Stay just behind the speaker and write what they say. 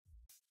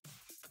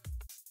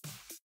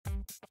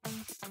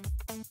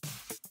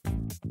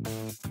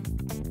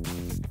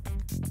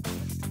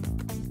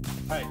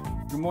Hi,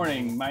 good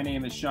morning. My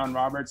name is Sean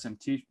Roberts. I'm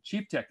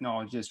Chief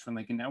Technologist for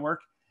Lincoln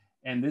Network,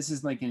 and this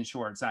is Lincoln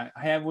Shorts. I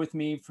have with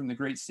me from the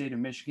great state of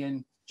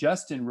Michigan,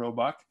 Justin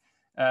Roebuck,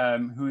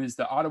 who is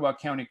the Ottawa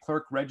County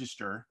Clerk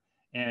Register.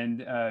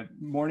 And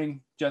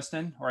morning,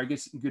 Justin, or I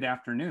guess good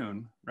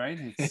afternoon,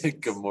 right?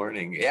 Good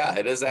morning. Yeah,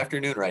 it is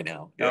afternoon right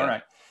now. Yeah. All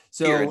right.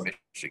 So here in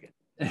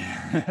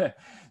Michigan.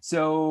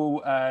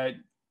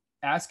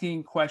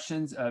 Asking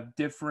questions of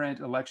different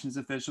elections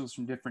officials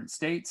from different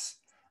states.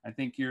 I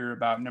think you're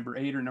about number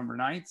 8 or number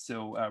 9.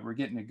 So we're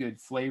getting a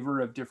good flavor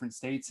of different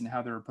states and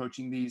how they're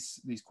approaching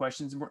these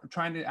questions. And we're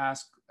trying to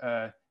ask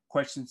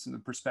questions from the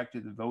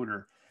perspective of the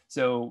voter.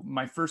 So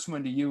my first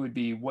one to you would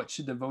be, what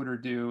should the voter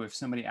do if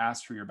somebody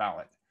asks for your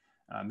ballot?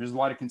 There's a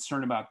lot of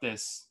concern about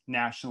this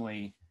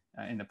nationally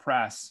in the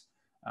press.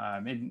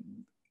 And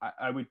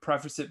I would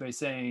preface it by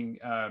saying,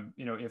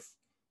 if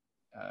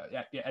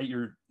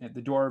at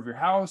the door of your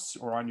house,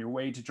 or on your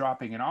way to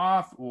dropping it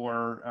off,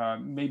 or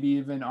maybe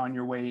even on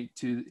your way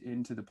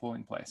into the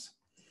polling place.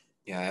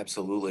 Yeah,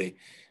 absolutely.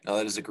 No,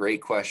 that is a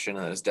great question.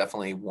 That is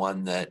definitely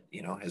one that,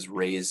 has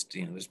raised,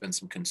 there's been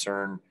some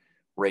concern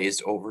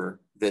raised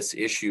over this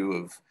issue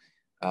of,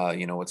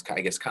 what's,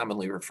 I guess,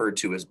 commonly referred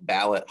to as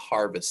ballot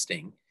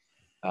harvesting.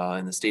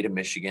 In the state of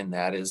Michigan,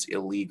 that is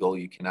illegal.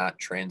 You cannot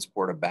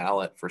transport a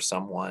ballot for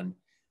someone.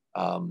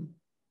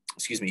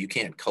 You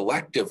can't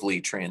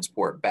collectively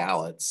transport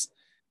ballots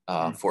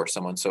for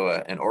someone. So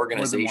an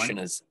organization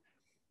is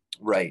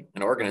right.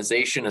 An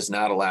organization is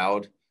not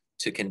allowed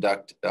to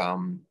conduct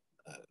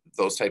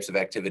those types of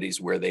activities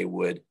where they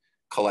would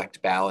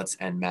collect ballots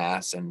en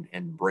masse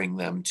and bring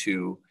them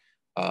to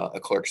a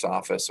clerk's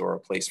office or a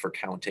place for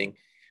counting.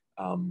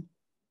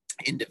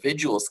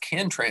 Individuals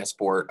can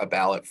transport a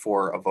ballot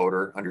for a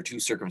voter under 2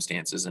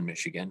 circumstances in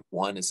Michigan.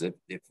 One is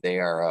if they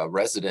are a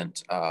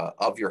resident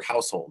of your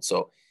household.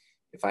 So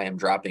if I am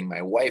dropping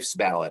my wife's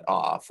ballot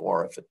off,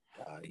 or if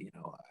I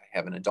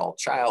have an adult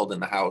child in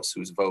the house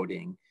who's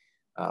voting,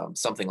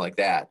 something like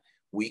that,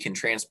 we can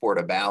transport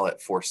a ballot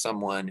for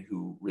someone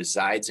who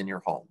resides in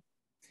your home.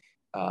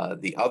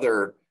 The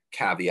other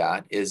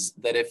caveat is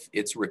that if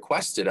it's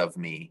requested of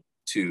me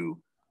to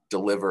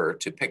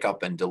pick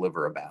up and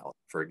deliver a ballot,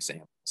 for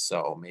example.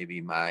 So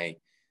maybe my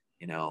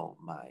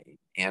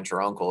aunt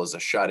or uncle is a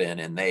shut-in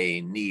and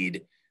they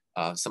need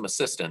some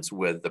assistance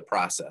with the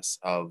process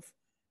of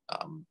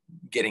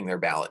getting their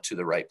ballot to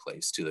the right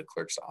place, to the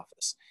clerk's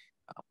office.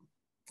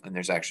 And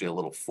there's actually a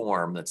little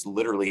form that's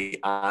literally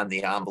on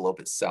the envelope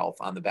itself,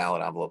 on the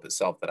ballot envelope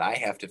itself, that I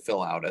have to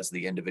fill out as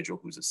the individual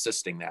who's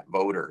assisting that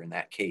voter in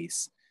that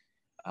case.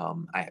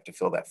 I have to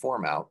fill that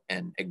form out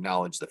and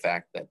acknowledge the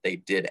fact that they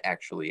did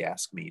actually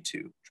ask me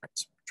to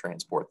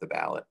transport the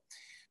ballot.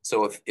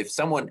 So if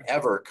someone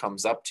ever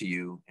comes up to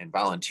you and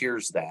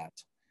volunteers that,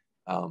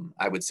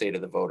 I would say to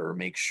the voter,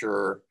 make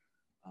sure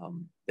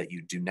that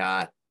you do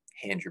not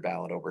hand your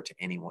ballot over to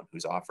anyone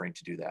who's offering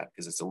to do that,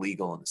 because it's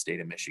illegal in the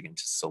state of Michigan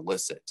to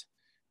solicit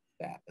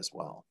that as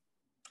well.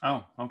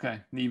 Oh,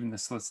 okay. Even the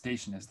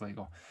solicitation is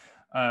legal.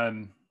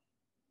 Right.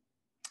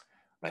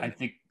 I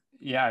think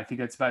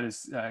that's about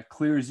as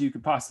clear as you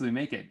could possibly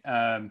make it.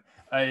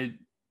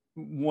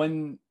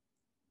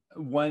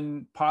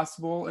 One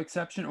possible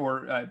exception,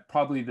 or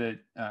probably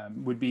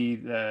would be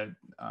the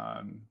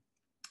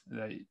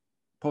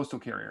postal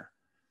carrier.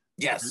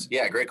 Yes.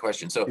 Yeah. Great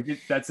question. So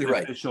that's an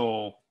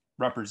official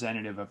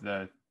representative of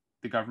the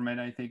government,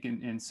 I think,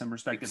 in some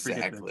respect. Exactly.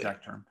 I forget the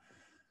exact term.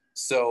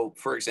 So,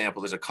 for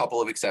example, there's a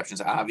couple of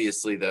exceptions.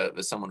 Obviously, the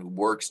someone who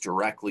works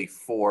directly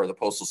for the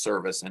Postal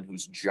Service and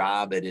whose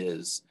job it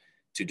is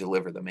to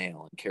deliver the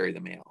mail and carry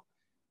the mail.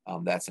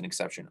 That's an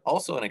exception.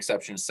 Also, an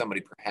exception is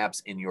somebody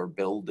perhaps in your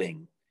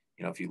building.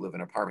 If you live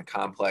in an apartment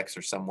complex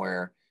or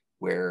somewhere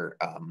where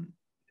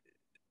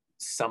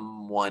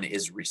someone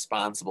is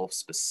responsible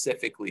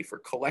specifically for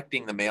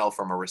collecting the mail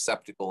from a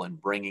receptacle and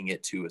bringing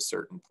it to a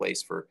certain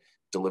place for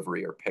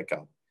delivery or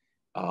pickup.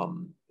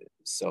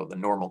 So the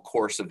normal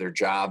course of their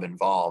job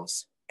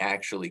involves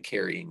actually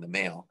carrying the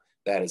mail.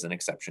 That is an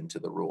exception to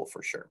the rule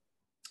for sure.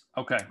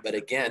 Okay. But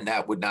again,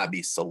 that would not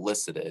be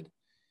solicited.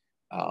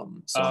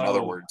 In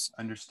other words,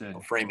 understood.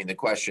 Framing the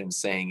question,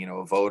 saying,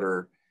 a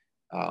voter,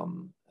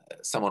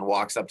 someone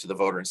walks up to the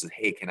voter and says,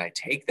 "Hey, can I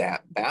take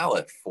that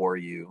ballot for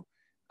you?"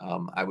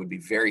 I would be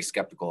very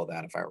skeptical of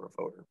that if I were a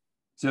voter.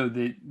 So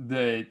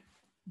the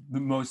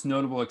most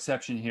notable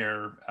exception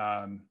here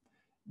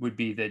would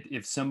be that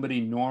if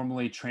somebody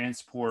normally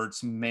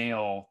transports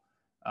mail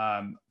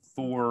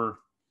for,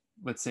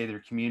 let's say, their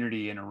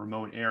community in a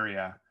remote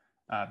area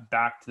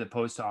back to the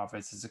post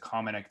office is a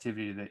common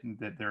activity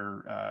that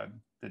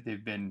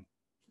they've been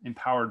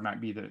empowered, might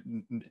be the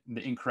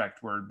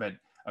incorrect word, but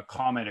a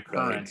common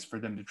occurrence for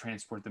them to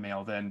transport the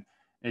mail, then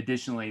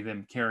additionally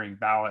them carrying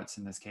ballots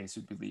in this case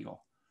would be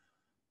legal.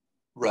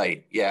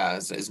 Right. Yeah.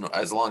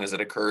 As long as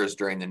it occurs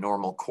during the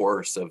normal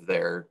course of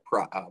their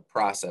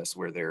process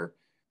where they're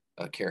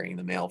carrying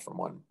the mail from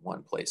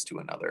one place to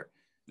another.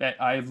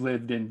 I've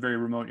lived in very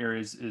remote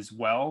areas as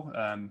well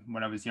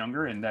when I was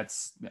younger, and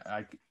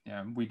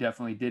we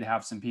definitely did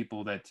have some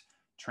people that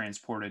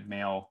transported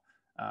mail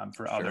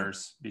for Sure.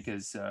 others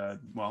because,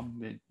 well,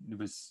 it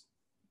was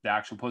the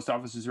actual post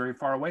office was very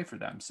far away for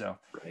them. So,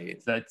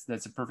 Right.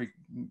 that's a perfect,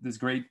 this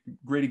great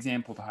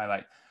example to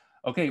highlight.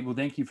 Okay, well,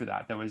 thank you for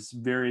that. That was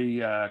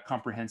very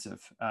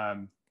comprehensive.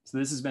 So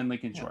this has been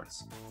Lincoln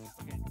Shorts.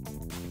 Okay.